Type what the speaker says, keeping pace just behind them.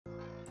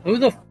Who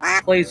the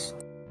f plays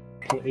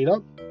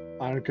PlateUp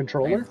on a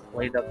controller?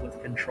 PlateUp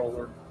with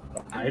controller?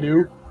 I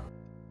do.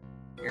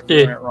 You're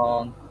doing it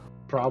wrong.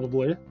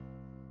 Probably.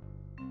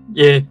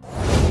 Yeah.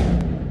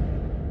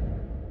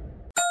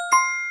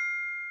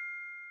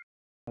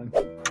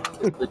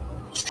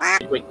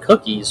 Wait,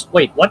 cookies?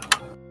 Wait,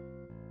 what?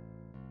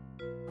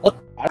 What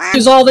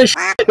is all this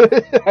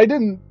shit? I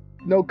didn't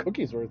know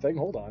cookies were a thing.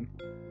 Hold on.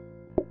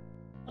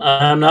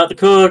 I'm not the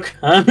cook.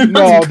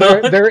 No,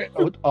 they're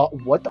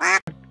what the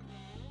f?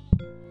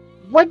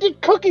 When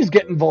did cookies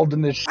get involved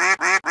in this shit?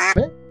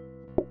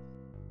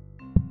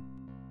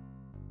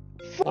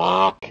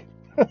 Fuck.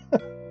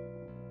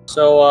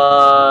 So,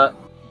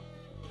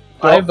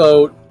 I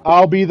vote.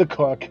 I'll be the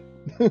cook.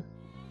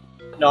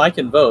 No, I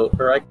can vote,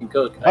 or I can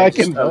cook. I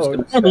can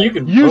vote. You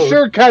can You vote.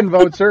 sure can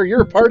vote, sir.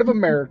 You're a part of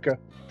America.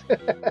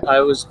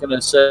 I was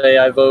gonna say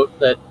I vote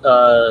that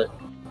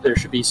there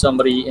should be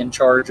somebody in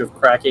charge of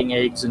cracking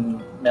eggs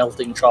and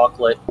melting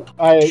chocolate.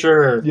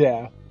 Sure.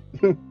 Yeah.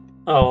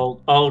 I'll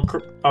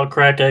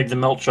crack eggs and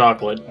melt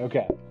chocolate.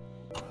 Okay.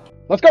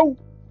 Let's go.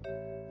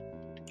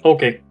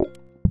 Okay.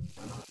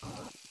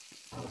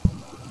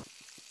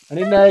 I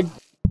need an egg.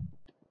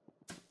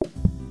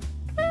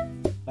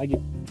 Thank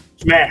you.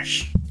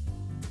 Smash.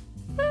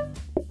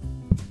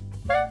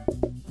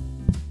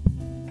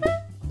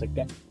 Take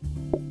that.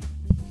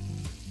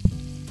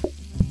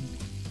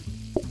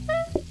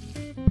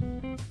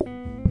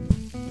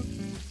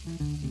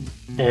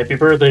 Happy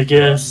birthday,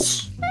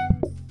 guests.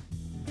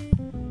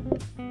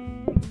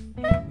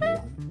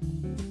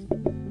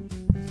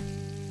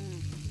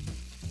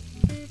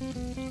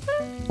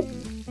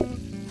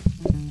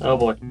 Oh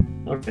boy.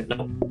 Okay,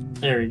 no.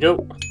 There you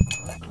go.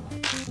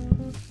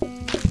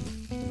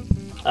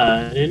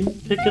 I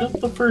didn't pick it up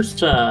the first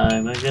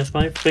time. I guess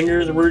my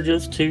fingers were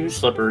just too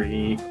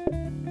slippery.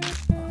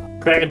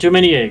 Cracking too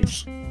many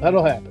eggs.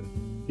 That'll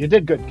happen. You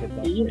did good, kid.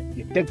 Though. Yeah.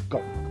 You did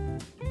good.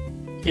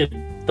 You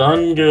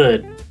done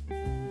good.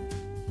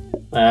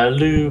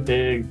 That'll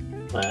pig.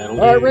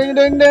 That'll Alright, ring a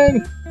ding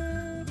ding.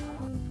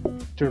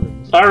 2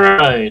 rings.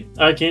 Alright,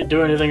 I can't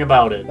do anything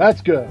about it.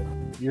 That's good.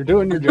 You're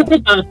doing your job.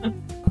 3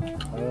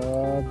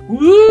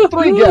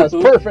 Woo! guests.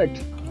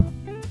 Perfect.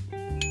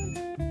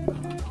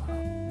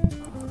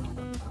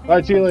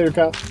 Alright, see you later,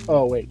 Kyle.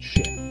 Oh, wait,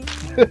 shit.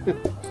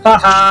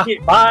 Haha!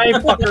 Bye,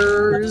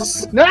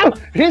 fuckers! No!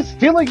 He's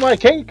stealing my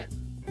cake!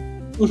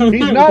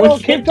 He's not all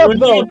caked up,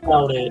 though!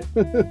 About it.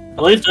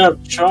 At least I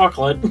have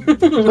chocolate.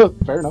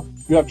 Fair enough.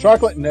 You have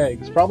chocolate and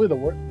eggs. Probably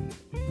the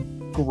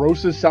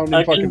grossest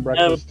sounding fucking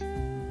breakfast. I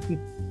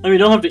mean, you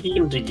don't have to eat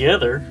them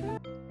together.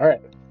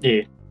 Alright.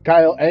 Yeah.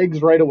 Kyle,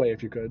 eggs right away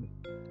if you could.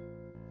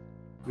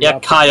 Yeah,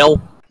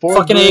 Kyle.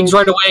 Fucking eggs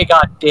right away,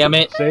 god damn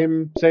it.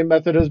 Same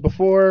method as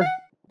before.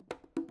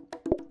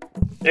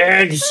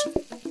 Eggs!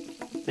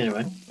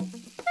 Anyway.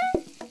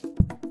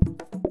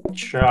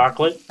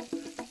 Chocolate.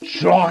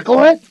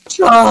 Chocolate?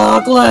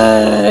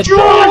 Chocolate!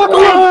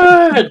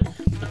 Chocolate!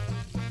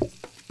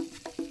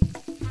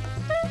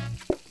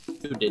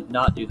 You did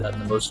not do that in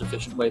the most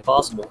efficient way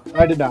possible.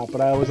 I did not,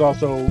 but I was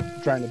also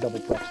trying to double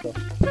prep stuff.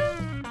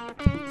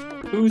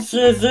 Who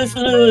says this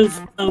is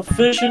an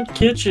efficient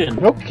kitchen?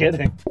 No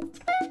kidding.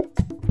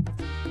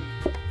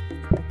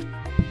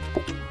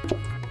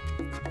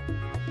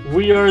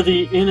 We are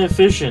the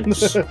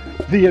inefficients.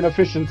 The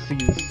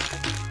inefficiencies.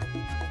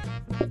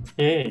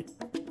 Hey.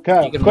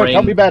 Kyle, quick,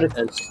 help me better.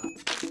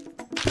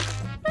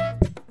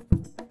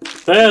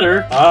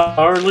 Better? I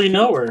hardly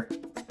know her.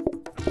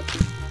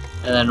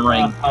 And then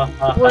ring.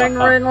 Ring,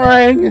 ring,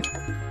 ring!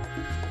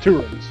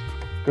 2 rings.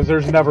 Because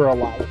there's never a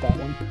lot with that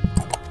one.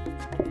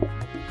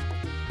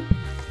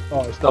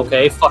 Oh, it's still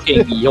Okay,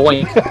 fucking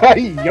yoink.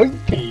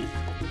 Yoink!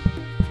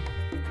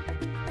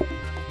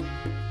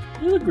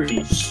 You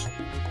agrees.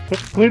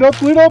 Clean up,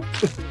 clean up!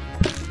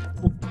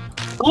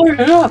 Clear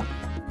it up!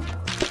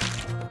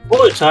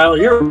 Boy, Tyler,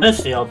 you're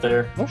messy out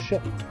there. Oh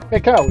shit. Hey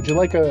Kyle, would you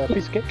like a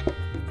piece of cake?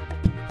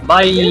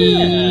 Bye!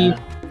 Yeah.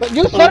 But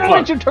you said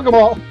it, you took them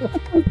all!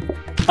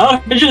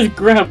 I just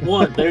grabbed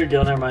one. There you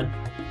go, never mind.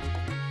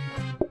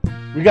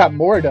 We got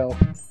more dough.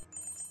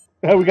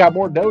 We got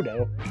more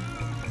dough.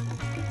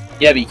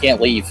 Yeah, but you can't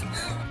leave.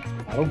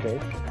 I don't care.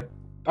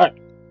 Alright.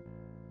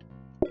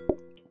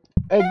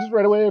 Eggs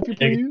right away if you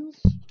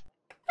please.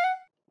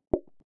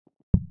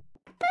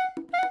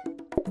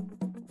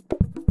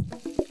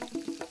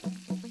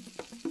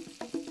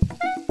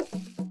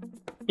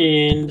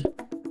 And...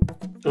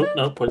 Oh,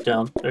 no, put it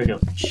down. There you go.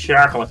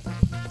 Chocolate.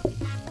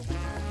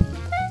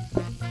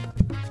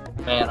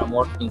 Man, I'm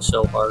working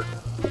so hard.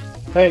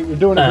 Hey, you're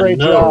doing a great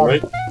job.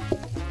 Right?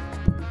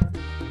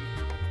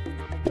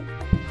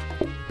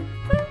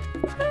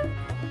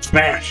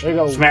 Smash! There you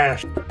go.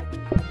 Smash!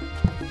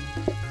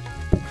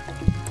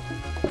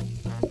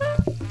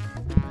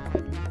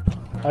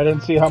 I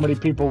didn't see how many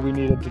people we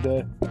needed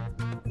today.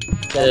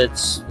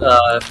 It's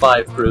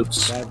 5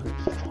 groups. 5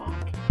 groups. Fuck.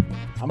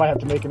 I might have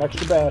to make an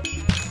extra batch.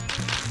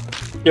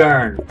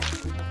 Darn.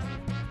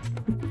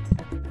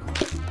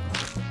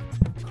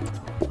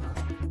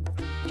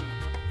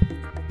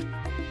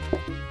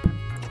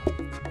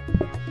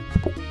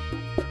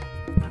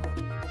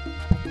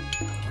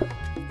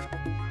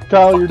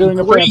 Kyle, you're doing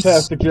a Grease.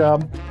 fantastic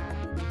job.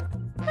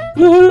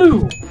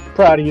 Woohoo!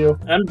 Proud of you.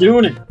 I'm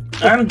doing it.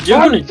 I'm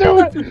doing it. Do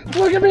it!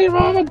 Look at me,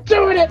 Mom! I'm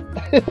doing it!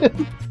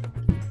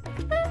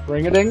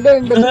 Ring a ding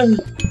ding.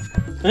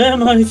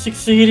 Am I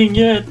succeeding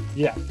yet?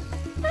 Yeah.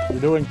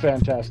 You're doing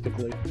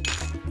fantastically.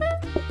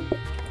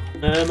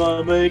 Am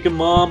I making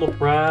Mama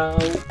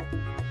proud?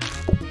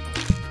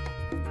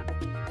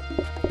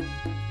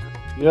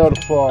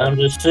 Beautiful. I'm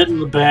just sitting in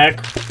the back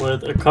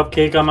with a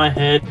cupcake on my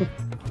head.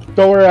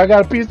 Don't worry, I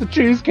got a piece of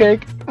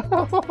cheesecake.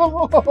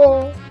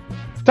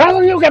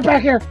 Tyler, you get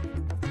back here!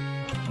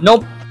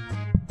 Nope.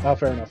 Oh,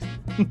 fair enough.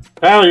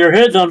 Tyler, your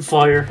head's on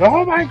fire.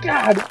 Oh my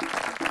god!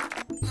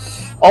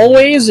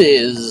 Always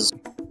is.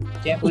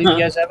 Can't believe you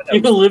guys haven't You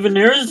noticed. live in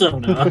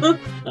Arizona.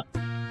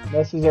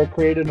 Messes are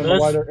created in a That's-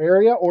 wider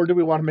area, or do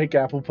we want to make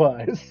apple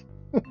pies?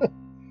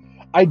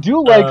 I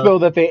do like, though,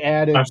 that they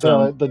added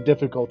the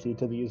difficulty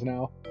to these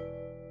now.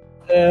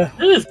 It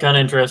is kind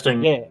of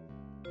interesting. Yeah.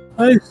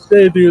 I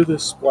say do the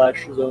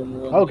splash zone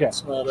one. Okay.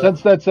 It's not a...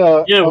 Since that's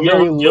a Yeah, we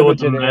very don't deal with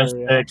the limited mess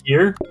area. back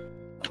here.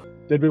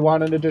 Did we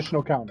want an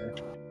additional counter?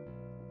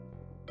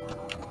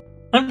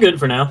 I'm good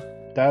for now.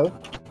 Tyler?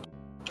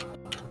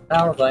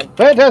 Power thing.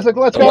 Fantastic,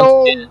 let's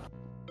go!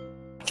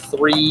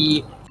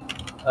 Three,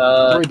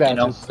 Three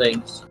batches.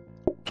 things.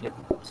 Yep.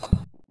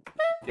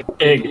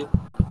 Egg.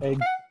 Egg.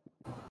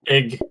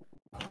 Egg.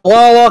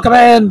 Hello, welcome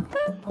in.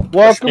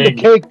 Welcome to Egg.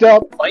 Caked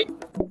Up. Fight?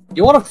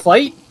 You want to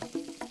fight?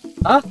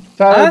 Huh?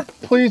 Tyler, Huh?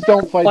 please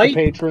don't fight Fight?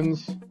 the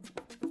patrons.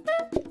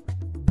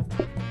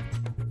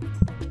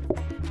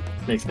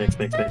 Mix, mix,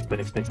 mix, mix,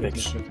 mix, mix,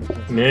 mix.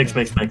 Mix,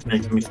 mix, mix, mix,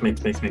 mix,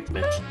 mix, mix, mix,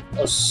 mix.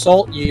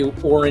 Assault you,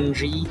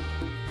 orangey.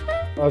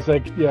 I was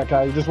like, yeah,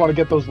 Kyle, you just want to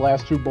get those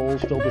last two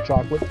bowls filled with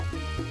chocolate.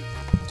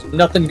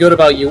 Nothing good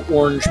about you,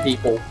 orange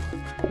people.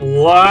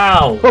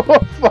 Wow.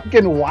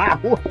 Fucking wow.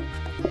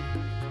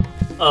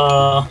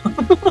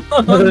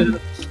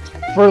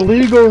 For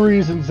legal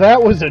reasons,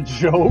 that was a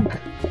joke.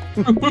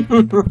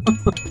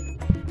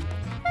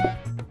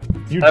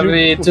 You I do-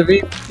 mean, to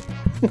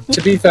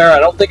be fair, I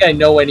don't think I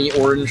know any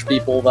orange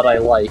people that I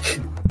like.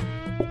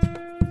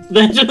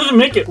 That doesn't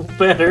make it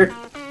better.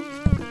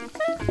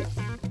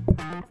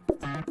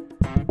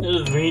 That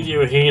just means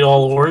you hate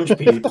all orange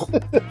people.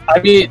 I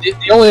mean,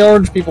 the only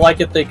orange people I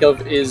can think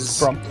of is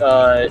Trump.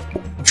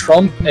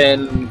 Trump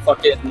and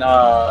fucking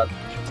God,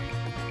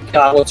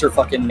 what's her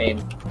fucking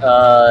name?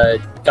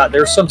 God,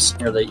 there's some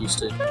singer that used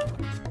to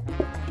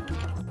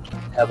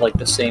have like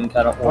the same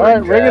kind of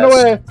orange. Alright, ring it ass,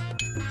 away.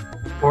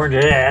 Orange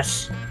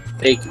ass.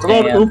 fake What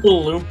about tan.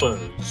 Oompa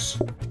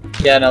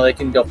Loompas? Yeah, no, they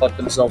can go fuck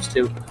themselves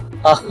too.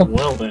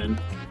 Well then.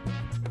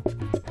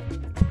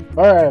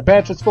 Alright,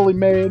 batch is fully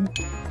made.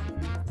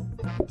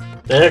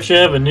 They actually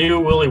have a new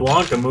Willy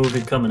Wonka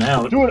movie coming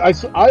out. Dude, I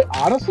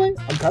honestly,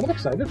 I'm kind of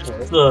excited for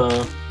it.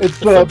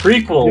 It's a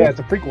prequel. Yeah, it's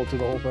a prequel to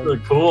the whole thing. Really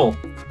cool.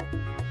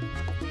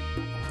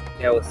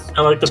 Yeah, with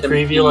I like the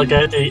Timothy. preview, like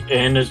at the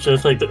end, it's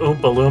just like the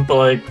Oompa Loompa,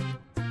 like,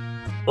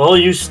 well,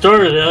 you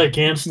started it, I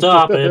can't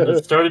stop it.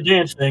 Let's start a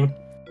dancing.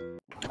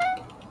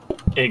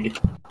 Egg.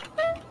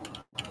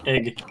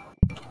 Egg.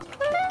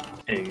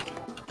 Egg.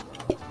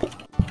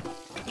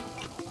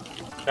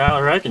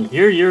 Tyler, I can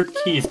hear your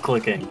keys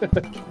clicking.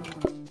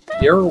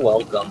 You're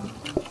welcome.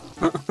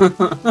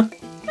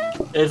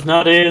 It's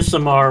not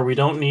ASMR, we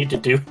don't need to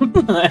do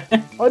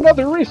that.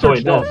 Another research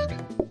wait, no. desk.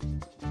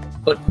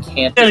 But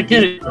can't Gotta it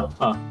get be- it.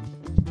 Huh.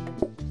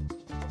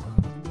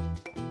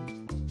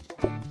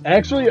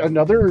 Actually,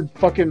 another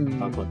fucking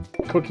Chocolate.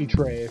 cookie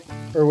tray,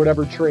 or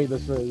whatever tray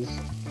this is,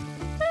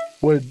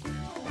 would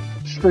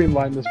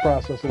streamline this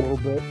process a little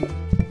bit.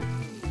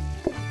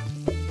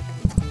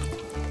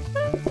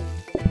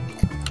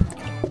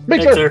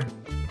 Mixer!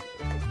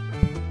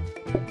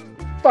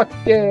 Fuck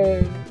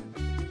yeah!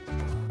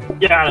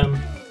 Got him.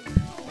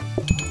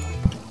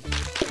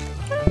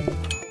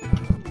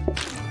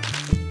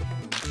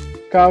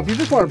 Kyle, if you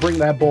just want to bring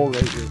that bowl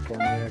right here for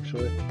me,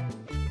 actually.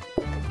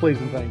 Please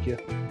and thank you.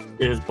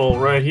 This bowl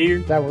right here.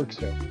 That works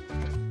too.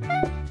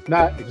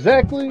 Not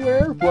exactly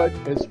where, but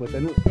it's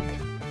within reach.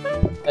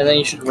 And then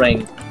you should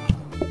ring.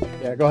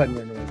 Yeah, go ahead and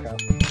ring it, Kyle.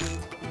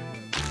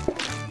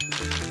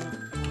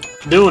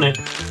 Doing it.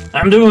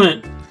 I'm doing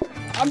it.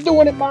 I'm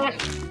doing it, Ma!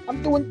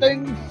 I'm doing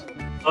things!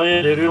 Oh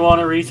yeah, did we want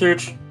to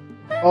research?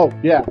 Oh,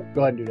 yeah,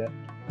 go ahead and do that.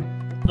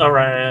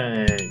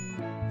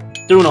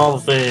 Alright. Doing all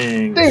the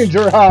things.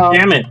 Danger House!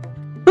 Damn it.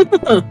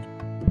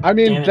 I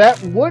mean, Damn it.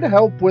 that would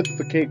help with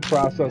the cake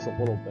process a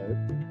little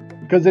bit.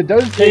 Because it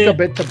does take Yeah. a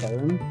bit to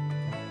burn.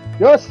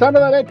 You son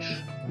of a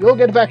bitch! You'll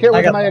get back here I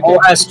with got my the whole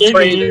cake. ass Give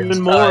tray me this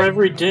even more time.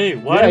 every day.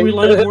 Why Yeah, do we you-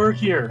 let him work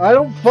here? I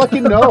don't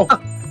fucking know.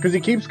 Because he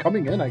keeps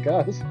coming in, I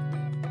guess.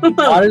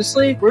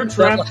 Honestly, We're that-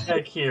 trapped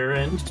back here,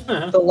 and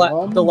the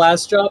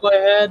last job I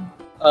had,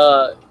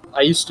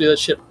 I used to do that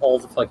shit all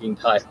the fucking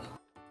time.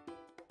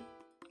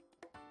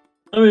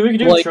 I mean, we can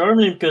do Like-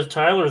 charming because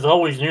Tyler's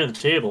always near the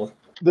table,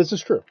 This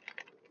is true.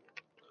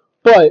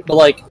 But, But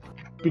like,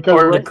 because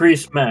or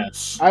decrease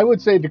mess. I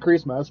would say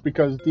decrease mess,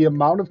 because the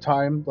amount of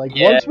time, like,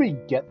 Yeah. once we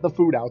get the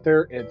food out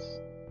there,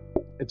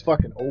 it's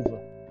fucking over.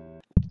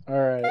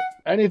 Alright.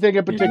 Anything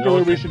in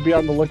particular we should be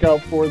on the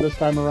lookout for this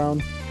time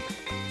around?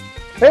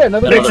 Hey,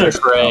 another mixer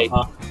tray.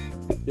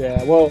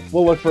 Yeah, well,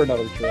 we'll look for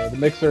another tray. The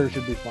mixer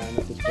should be fine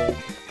at this point.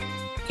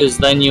 Because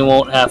then you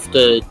won't have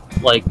to,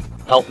 like,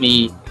 help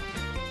me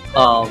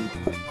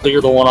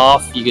clear the one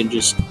off. You can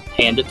just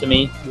hand it to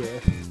me. Yeah.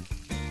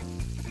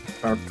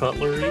 Our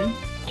cutlery.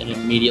 And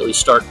immediately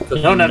start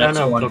cooking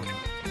No. one. Okay.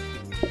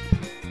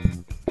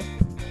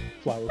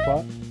 Flower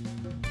pot.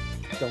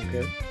 Don't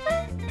care.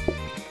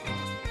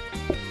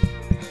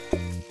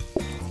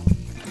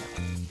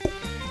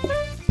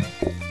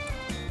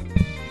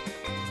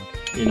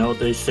 You know what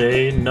they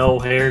say? No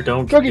hair,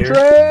 don't Cookie care.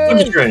 tray!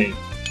 Cookie tray!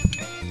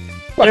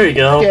 There you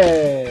go.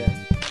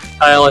 Yeah.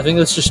 Kyle, I think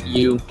that's just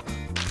you.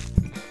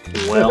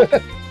 Well.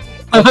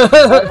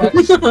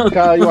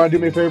 Kyle, you want to do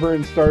me a favor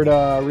and start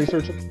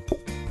researching?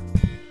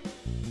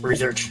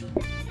 Research.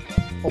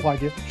 Oh,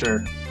 thank you. Sure.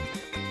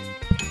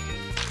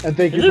 And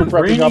thank Is you it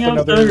for prepping up raining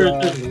another...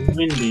 outside or is it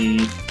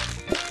windy?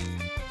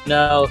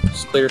 No,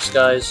 it's clear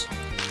skies.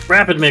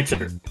 Rapid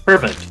mixer.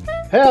 Perfect.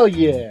 Hell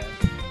yeah!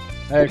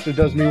 That actually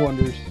does me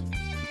wonders.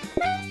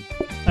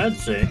 I'd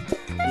say.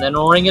 And then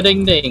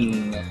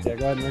ring-a-ding-ding. Yeah,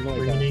 go ahead and ring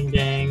Ring ding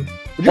dang.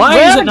 Why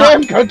is it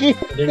not- damn cookie?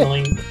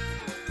 Ding-a-ling.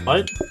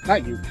 What?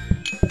 Not you.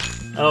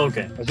 Oh,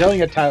 okay. I was yelling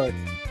at Tyler.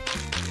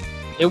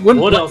 It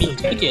wouldn't What let else me is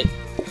take there?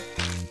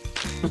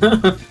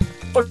 it.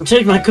 Fucking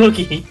take my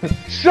cookie.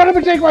 Shut up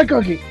and take my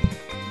cookie!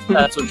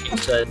 That's what she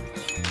said.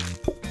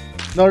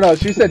 No,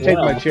 she said take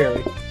my Wow.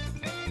 cherry.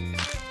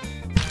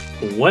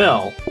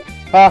 Well.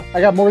 Ha! I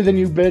got more than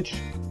you, bitch.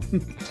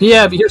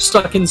 Yeah, but you're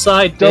stuck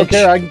inside, Don't bitch.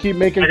 care, I can keep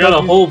making I got a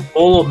cookies. whole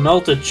bowl of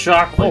melted Oh,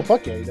 chocolate.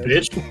 fuck yeah, he does.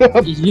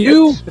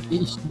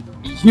 Bitch.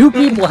 You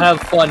people have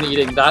fun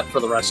eating that for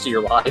the rest of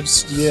your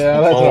lives. Yeah,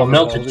 that's Oh, what I'm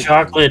melted calling it.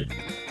 chocolate.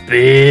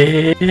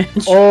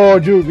 Bitch. Oh,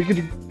 dude,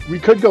 we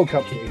could go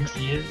cupcakes.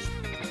 Yes.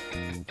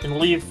 And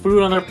leave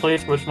food on their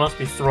plates, which must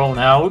be thrown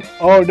out.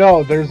 Oh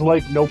no, there's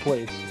like no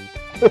place.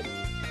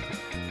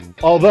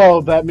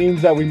 Although that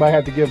means that we might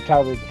have to give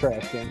Tyler the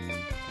trash can.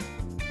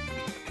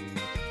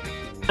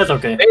 That's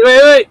okay.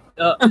 Wait.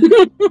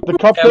 The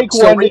cupcake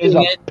still one is a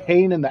reading it.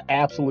 pain in the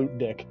absolute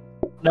dick.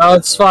 No,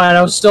 it's fine.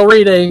 I was still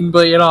reading,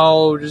 but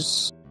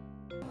just...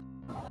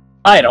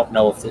 I don't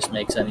know if this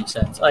makes any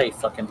sense. I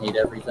fucking hate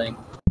everything.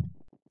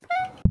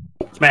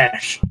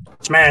 Smash.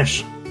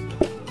 Smash.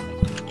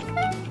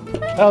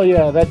 Hell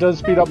yeah, that does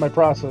speed up my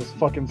process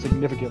fucking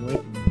significantly.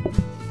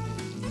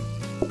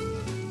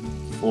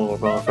 Floor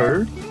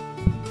buffer.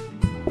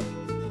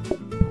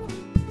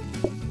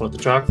 Put the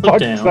chocolate Fuck,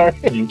 down. sorry.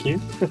 Thank you.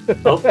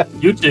 Oh,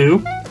 you too.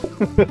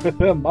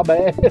 My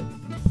bad.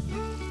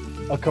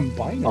 A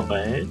combiner. Not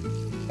bad.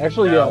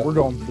 Actually, No. yeah, we're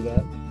going for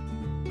that.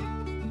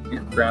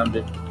 You're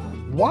grounded.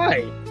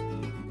 Why?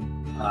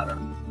 I don't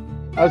know.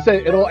 I would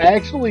say it'll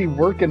actually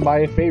work in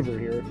my favor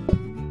here.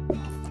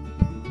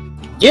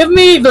 Give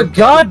me the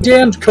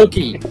goddamn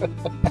cookie!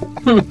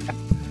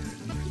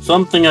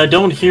 Something I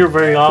don't hear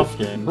very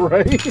often.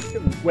 Right?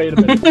 Wait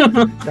a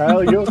minute.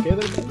 Kyle, you okay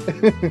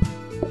there?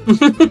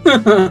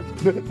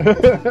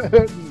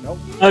 Nope.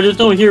 I just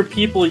don't hear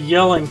people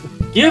yelling,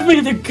 "Give me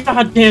the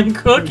goddamn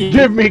cookie!"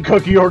 Give me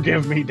cookie or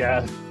give me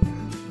death.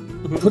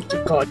 Put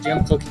the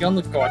goddamn cookie on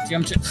the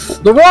goddamn shit.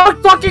 The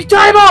wrong fucking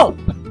table!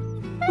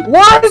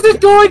 Why is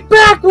it going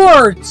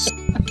backwards?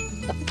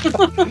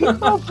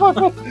 Oh fuck,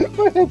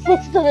 my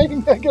headset's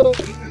dying. I gotta...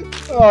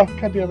 Oh,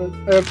 god damn it.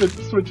 I have to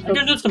switch I to...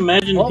 can just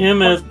imagine Oh,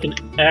 him as an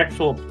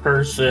actual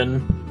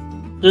person,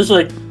 just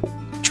like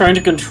trying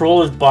to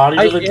control his body.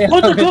 Just like,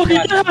 put the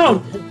cookie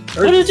down!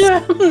 Put it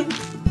down!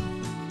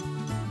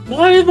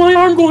 Why is my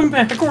arm going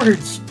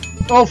backwards?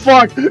 Oh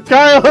fuck!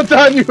 Kyle, it's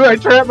on you! I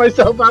trapped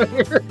myself out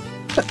here!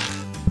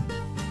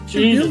 You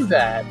do Jesus.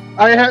 that.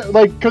 I had,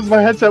 like, because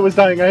my headset was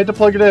dying, I had to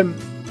plug it in.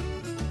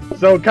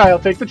 So, Kyle,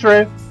 take the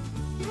tray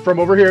from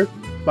over here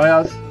by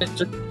us.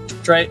 Just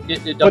try it. Dump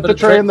Put it the in the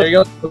tray in the- There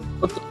you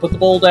go. Put the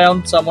bowl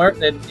down somewhere.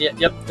 Then,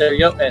 yep, there you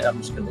go. And I'm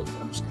just gonna.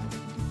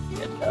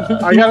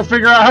 And, I gotta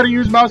figure out how to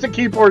use mouse and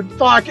keyboard.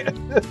 Fuck!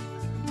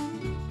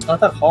 it's not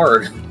that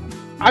hard.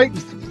 I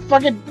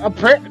fucking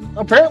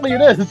apparently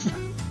it is.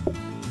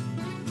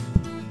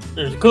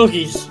 There's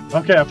cookies.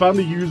 Okay, I found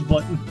the use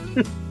button.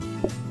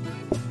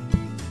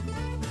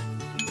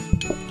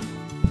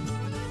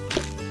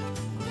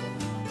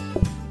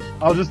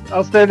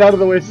 I'll stand out of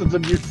the way since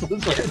I'm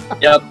useless.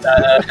 Yep,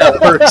 that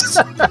works.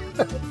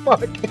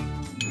 Fuck.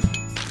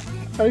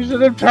 I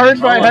should have turned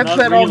my Oh, I'm not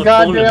headset bringing all the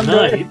phone goddamn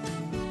day. tonight.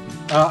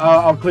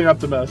 I'll clean up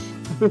the mess.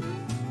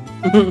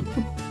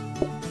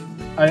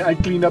 I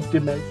clean up the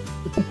mess.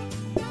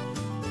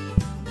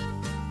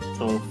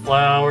 So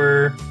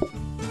flour.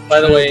 By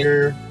the way,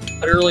 sugar,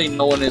 literally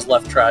no one has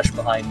left trash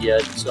behind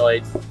yet, so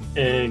I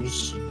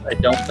eggs.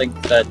 don't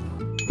think that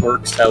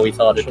works how we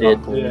thought it did.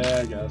 Chocolate. Yeah,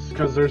 I guess.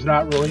 Because there's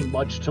not really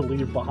much to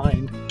leave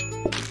behind.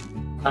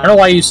 I don't know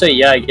why you say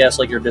yeah, I guess,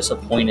 like you're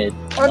disappointed.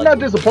 I'm Like, not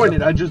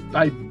disappointed. I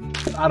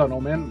don't know,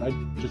 man. I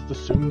just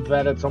assumed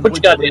that at some Put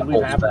point your somebody goddamn would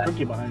leave bowls half a back.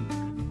 cookie behind.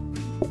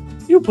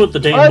 You put the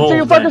damn Alright, bowl see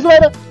you back. fuckers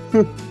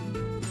later!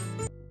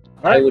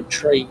 I would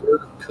try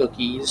your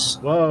cookies.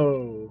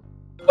 Whoa.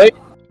 Wait.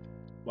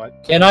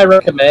 What? Can I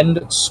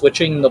recommend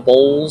switching the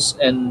bowls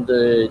and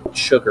the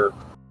sugar?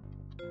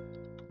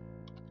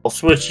 I'll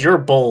switch your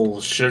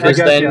bowls, sugar. I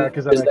guess, yeah,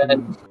 because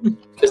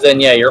then,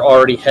 yeah, you're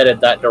already headed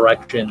that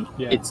direction.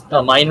 Yeah. It's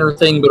a minor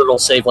thing, but it'll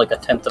save like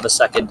 1/10 of a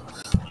second.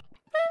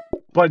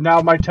 But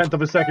now my 1/10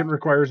 of a second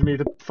requires me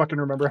to fucking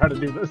remember how to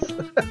do this.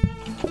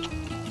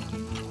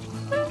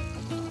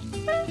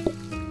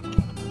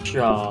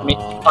 I mean,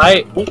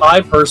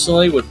 I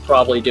personally would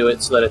probably do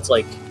it so that it's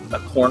like a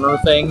corner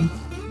thing.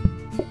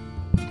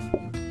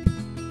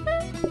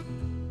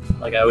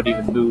 Like I would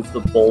even move the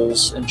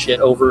bowls and shit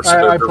over so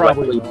they're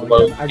directly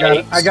below.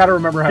 I gotta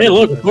remember how. Hey, to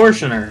look, do this.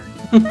 portioner.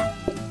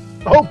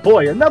 Oh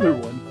boy, another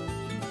one.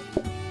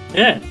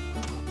 Yeah.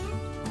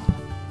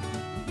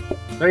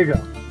 There you go.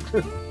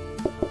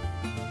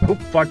 Oh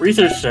fuck.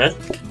 Research set.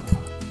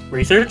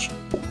 Research.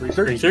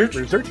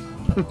 Research.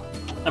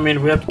 I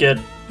mean, we have to get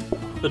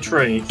the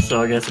tray,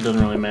 so I guess it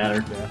doesn't really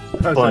matter.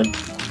 Yeah. But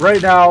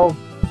right now,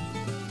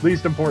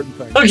 least important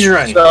thing. oh, you're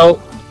right.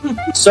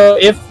 So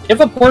if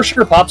a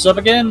portioner pops up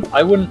again,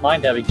 I wouldn't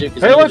mind having two.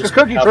 Hey, look, a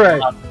cookie tray.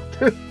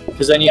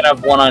 Because then you can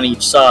have one on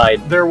each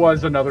side. There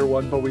was another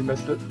one, but we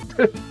missed it.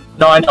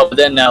 No, I know. But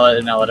then now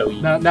that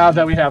we now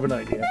that we have an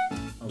idea.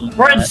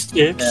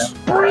 Breadsticks. Yeah.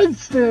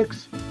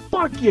 Breadsticks.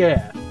 Fuck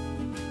yeah.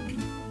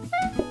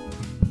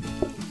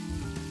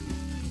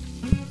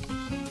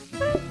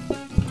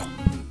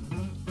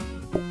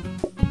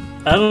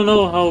 I don't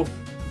know how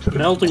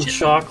melting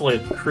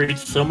chocolate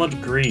creates so much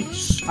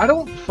grease. I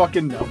don't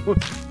fucking know.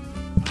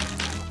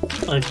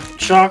 Like,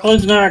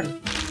 chocolate's not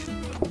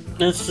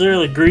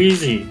necessarily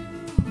greasy.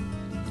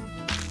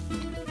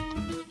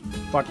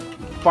 Fuck,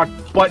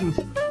 buttons.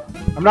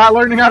 I'm not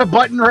learning how to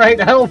button right,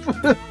 help.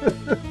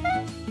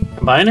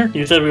 Combiner?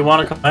 You said we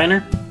want a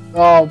combiner?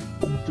 Oh,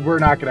 we're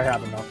not gonna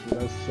have enough for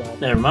this, so.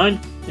 Never mind.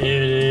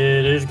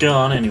 It is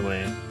gone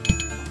anyway.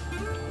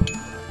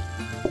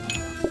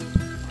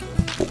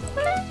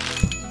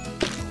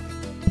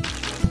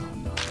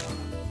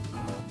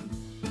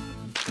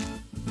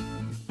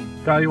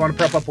 Kyle, you want to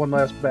prep up one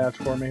last batch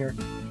for me here?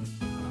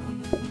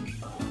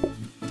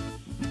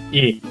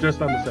 Yeah.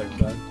 Just on the safe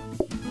side.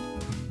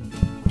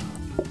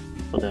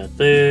 Put that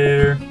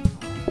there.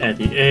 Add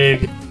the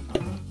egg.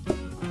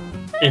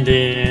 And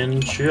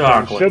then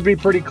chocolate. Should be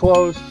pretty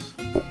close.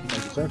 Thank you,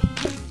 sir.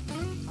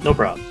 No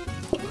problem.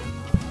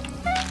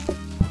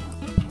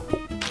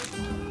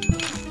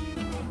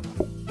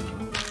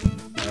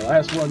 The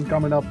last one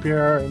coming up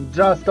here in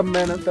just a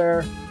minute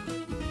there.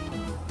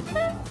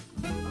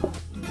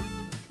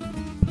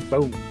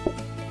 Boom.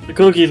 The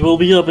cookies will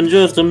be up in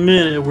just a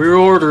minute. We're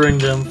ordering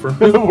them for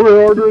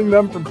We're ordering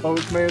them from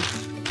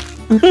Postmates.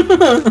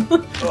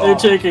 They're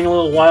taking a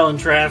little while in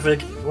traffic.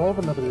 Do I have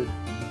another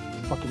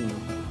fucking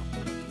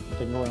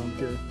thing around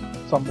here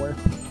somewhere?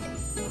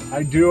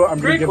 I do. I'm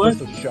gonna give this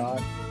a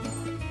shot.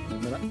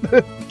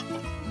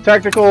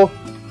 Technical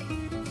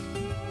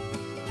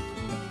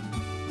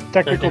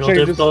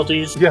changes.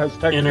 Difficulties. Yes,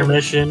 technical.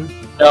 Intermission.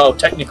 No,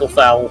 technical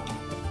foul.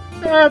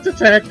 That's a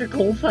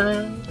technical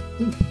foul.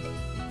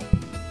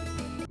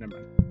 Never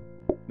mind.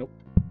 Nope.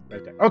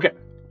 Right there. Okay.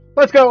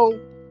 Let's go.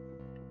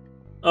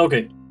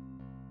 Okay.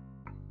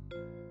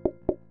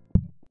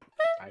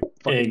 I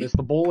fucking missed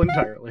the bowl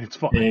entirely. It's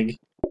fine. Egg.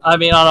 I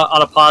mean,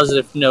 on a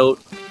positive note,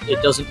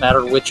 it doesn't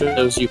matter which of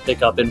those you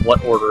pick up in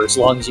what order, as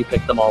long as you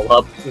pick them all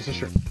up. This is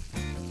true.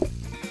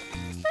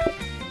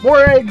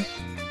 More eggs!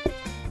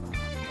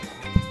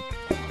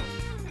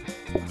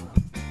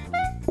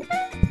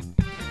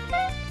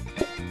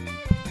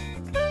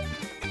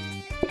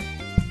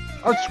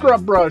 A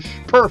scrub brush.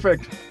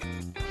 Perfect.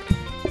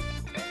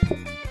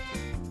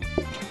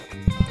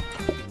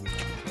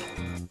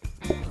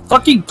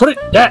 Fucking put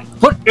it down!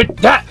 Put it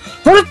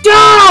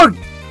down!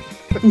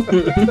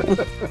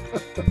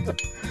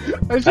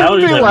 I shouldn't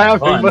be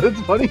laughing, but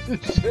it's funny as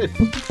shit.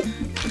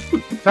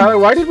 Tyler,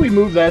 why did we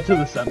move that to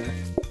the center?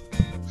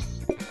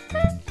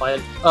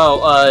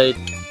 Oh,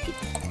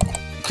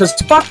 because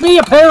fuck me,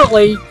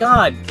 apparently!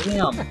 God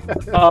damn.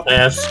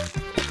 Yes.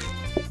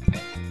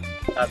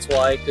 That's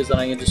why, because then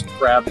I can just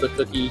grab the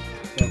cookie,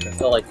 Okay.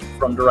 like,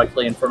 from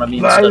directly in front of me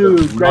Grab instead of...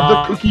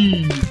 the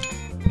cookie!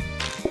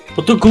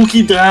 Put the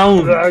cookie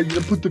down!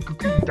 Put the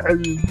cookie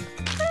down.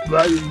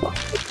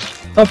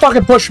 Don't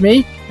fucking push me!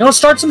 You know,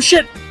 start some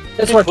shit!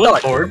 That's what I feel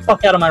like. Clipboard. Get the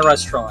fuck out of my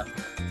restaurant.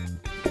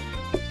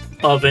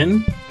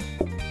 Oven.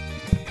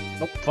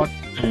 Oh, fuck.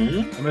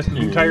 I missed the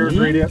entire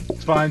ingredient.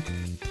 It's fine.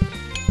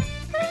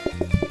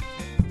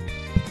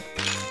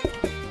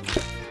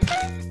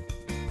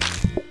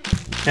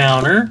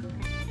 Counter.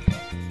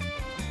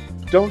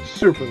 Don't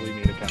superly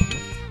need a counter.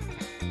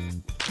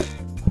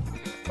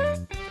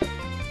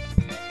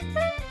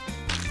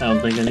 I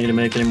don't think I need to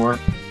make any more.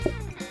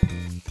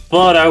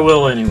 But I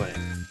will anyway.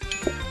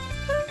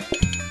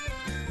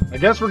 I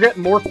guess we're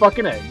getting more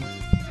fucking eggs.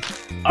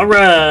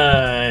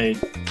 Alright!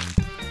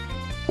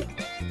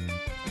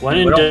 When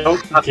in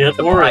doubt, get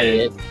more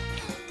eggs.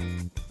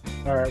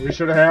 Alright, we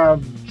should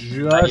have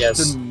just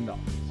Yes. enough.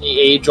 The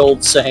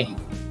age-old saying.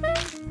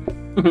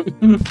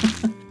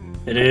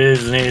 It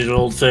is an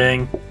age-old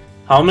saying.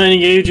 How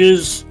many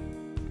ages?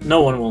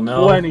 No one will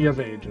know. Plenty of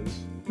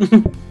ages.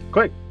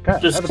 Quick,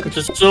 Pat, have a cookie.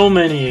 Just so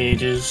many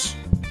ages.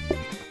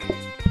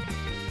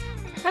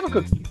 Have a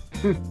cookie.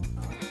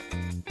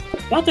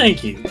 Well,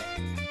 thank you.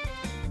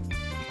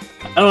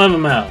 I don't have a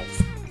mouth.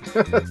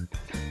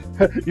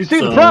 You see,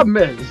 the problem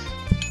is,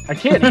 I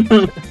can't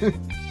eat.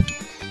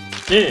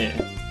 Yeah.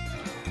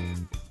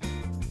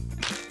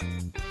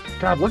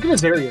 God, look at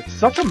this area. It's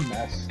such a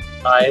mess.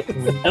 I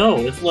know.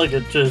 It's like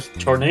a just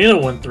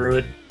tornado went through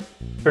it.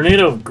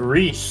 Tornado of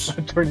grease.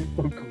 A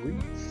tornado of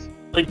grease.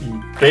 Like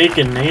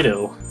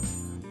Baconado.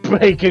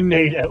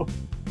 Baconado.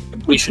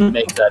 We should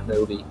make that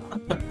movie.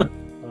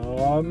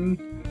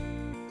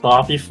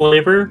 Coffee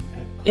flavor.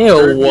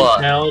 Ew, what?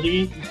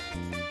 Personality.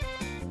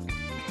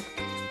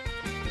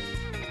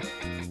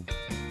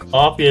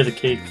 Coffee as a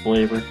cake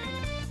flavor.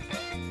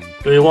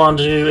 Do we want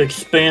to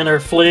expand our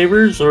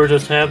flavors or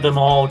just have them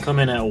all come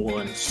in at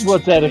once?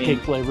 What's that, a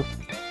cake flavor?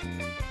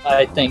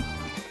 I think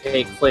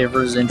cake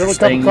flavor is Fill a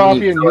interesting. cup of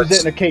coffee and use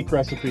it in a cake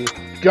recipe.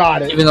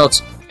 Got it. Even though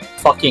it's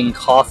fucking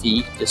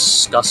coffee,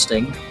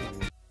 disgusting.